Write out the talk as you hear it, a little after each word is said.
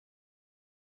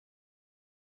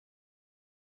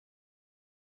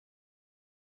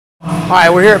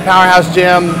Alright, we're here at Powerhouse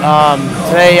Gym.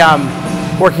 Today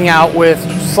I'm working out with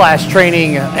 /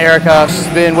 training Erica. She's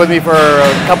been with me for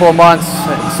a couple of months.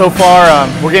 So far,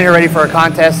 we're getting her ready for a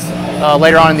contest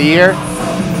later on in the year.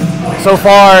 So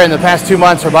far, in the past 2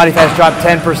 months, her body fat's dropped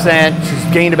 10%.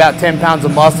 She's gained about 10 pounds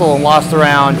of muscle and lost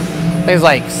around, I think it's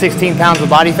like 16 pounds of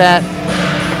body fat.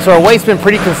 So her weight's been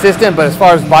pretty consistent, but as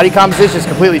far as body composition, it's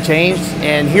completely changed.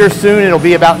 And here soon, it'll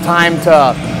be about time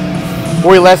to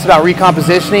worry less about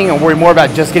recompositioning and worry more about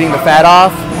just getting the fat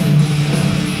off.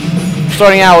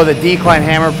 Starting out with a decline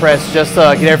hammer press just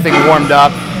to get everything warmed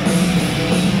up.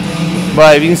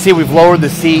 But you can see we've lowered the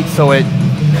seat so it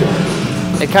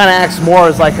kind of acts more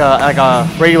as like a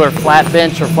regular flat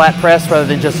bench or flat press rather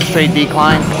than just a straight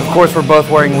decline. Of course, we're both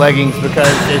wearing leggings because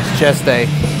it's chest day.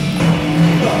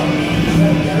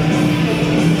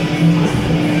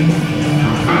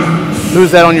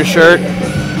 Who's that on your shirt?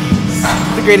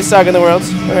 The greatest dog in the world.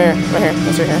 Right here.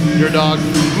 That's right here. Your dog?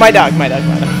 My dog.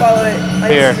 Follow it on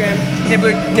Here.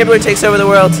 Instagram. Nibbler takes over the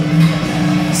world.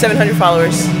 700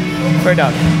 followers for a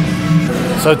dog.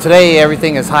 So today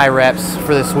everything is high reps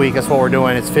for this week. That's what we're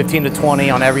doing. It's 15 to 20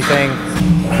 on everything.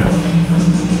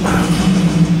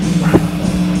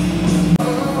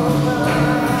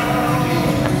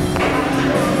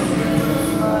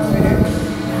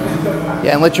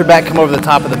 Yeah, and let your back come over the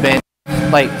top of the bench.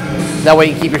 Like, that way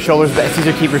you can keep your shoulders back. It's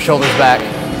easier to keep your shoulders back.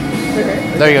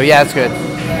 Okay. There you go. Yeah, that's good.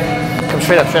 Come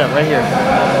straight up, right here.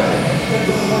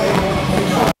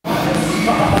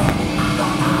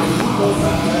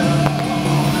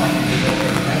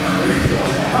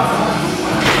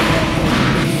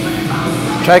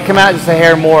 Try to come out just a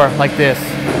hair more like this.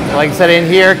 Like I said, in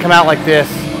here, come out like this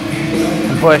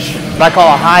and push. What I call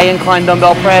a high incline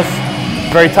dumbbell press,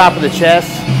 very top of the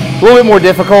chest. A little bit more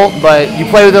difficult, but you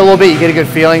play with it a little bit, you get a good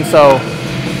feeling. So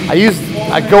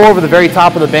I go over the very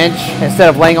top of the bench instead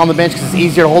of laying on the bench because it's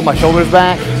easier to hold my shoulders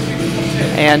back.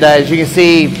 And as you can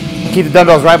see, keep the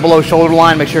dumbbells right below shoulder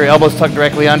line, make sure your elbows tucked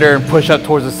directly under and push up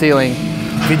towards the ceiling.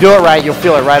 If you do it right, you'll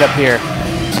feel it right up here.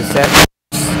 Just set,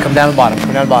 come down the bottom,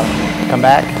 come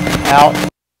back, out,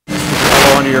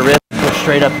 elbow under your wrist, push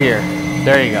straight up here.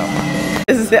 There you go.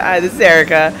 This is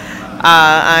Erica.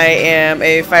 I am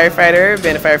a firefighter.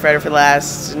 Been a firefighter for the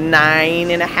last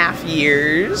 9.5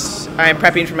 years. I'm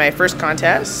prepping for my first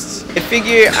contest. I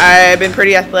figure I've been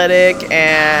pretty athletic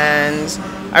and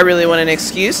I really want an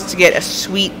excuse to get a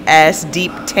sweet ass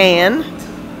deep tan.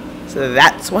 So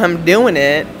that's why I'm doing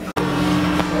it.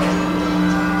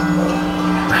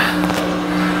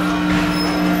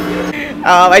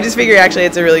 I just figure actually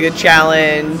it's a really good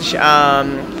challenge.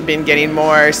 Been getting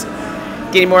more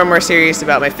and more serious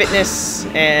about my fitness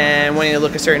and wanting to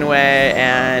look a certain way,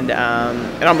 and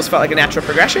it almost felt like a natural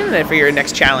progression, and I figured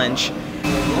next challenge.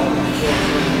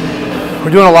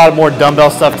 We're doing a lot more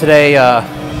dumbbell stuff today.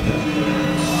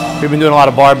 We've been doing a lot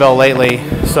of barbell lately,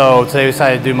 so today we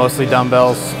decided to do mostly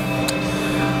dumbbells.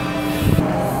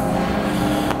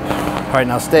 All right,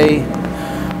 now stay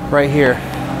right here.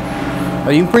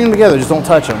 You can bring them together, just don't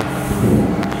touch them.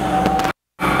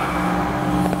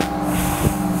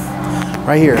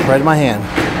 Right here, right in my hand.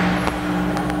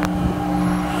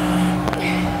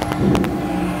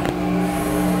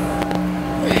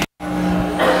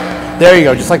 There you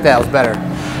go, just like that. It was better.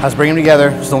 Let's bring them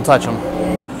together, just don't touch them.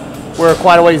 We're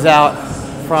quite a ways out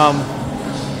from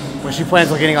when she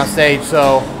plans on getting on stage,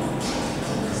 so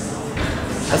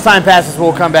as time passes,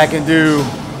 we'll come back and do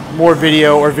more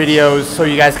videos so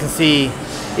you guys can see.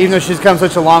 Even though she's come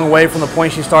such a long way from the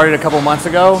point she started a couple months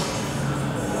ago,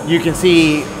 you can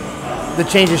see the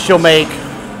changes she'll make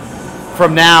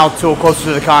from now till closer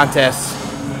to the contest.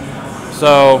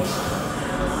 So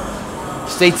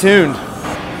stay tuned.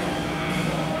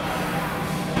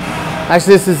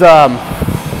 Actually, this is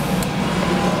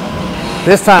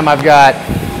this time I've got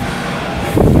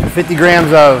 50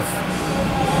 grams of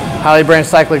highly branched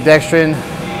cyclic dextrin,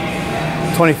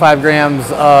 25 grams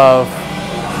of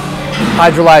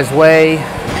hydrolyzed whey,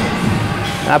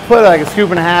 and I put like a scoop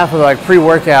and a half of like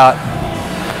pre-workout.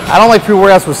 I don't like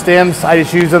pre-workouts with stems. I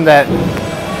just use them that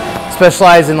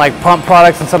specialize in like pump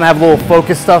products, and some have a little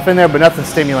focus stuff in there, but nothing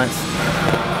stimulants.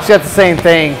 She's got the same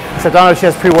thing, except I don't know if she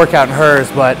has pre-workout in hers,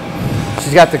 but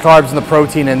she's got the carbs and the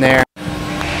protein in there.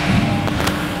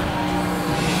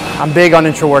 I'm big on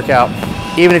intra-workout,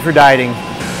 even if you're dieting.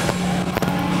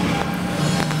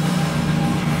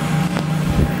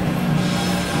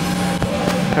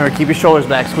 Remember, keep your shoulders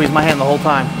back. Squeeze my hand the whole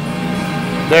time.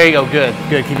 There you go, good,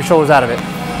 good. Keep your shoulders out of it.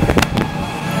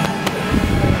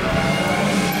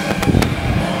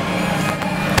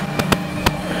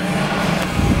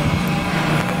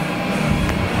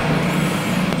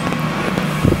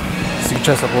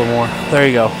 your chest up a little more. There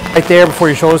you go. Right there before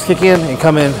your shoulders kick in and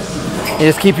come in. And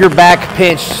just keep your back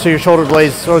pinched so your shoulder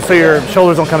blades, so your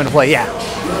shoulders don't come into play. Yeah.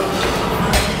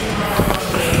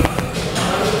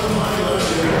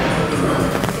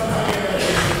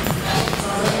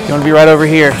 You want to be right over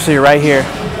here, so you're right here.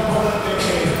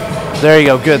 There you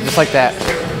go, good, just like that.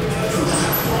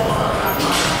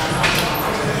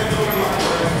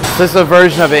 So this is a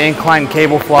version of an incline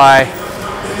cable fly.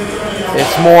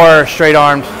 It's more straight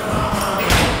armed.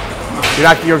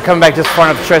 You're coming back just far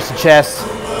enough to stretch the chest.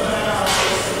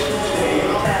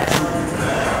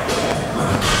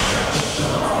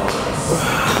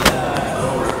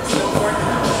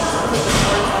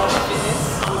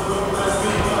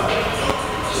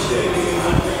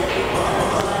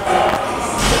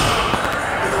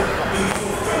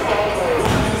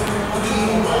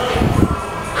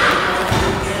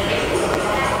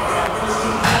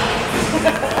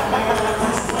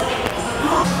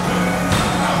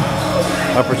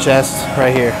 Upper chest,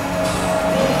 right here.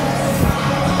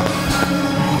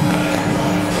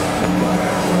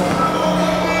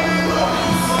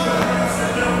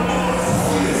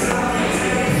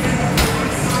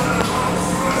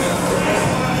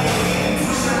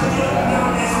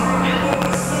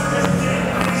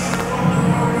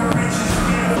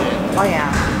 Oh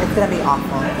yeah, it's gonna be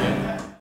awful.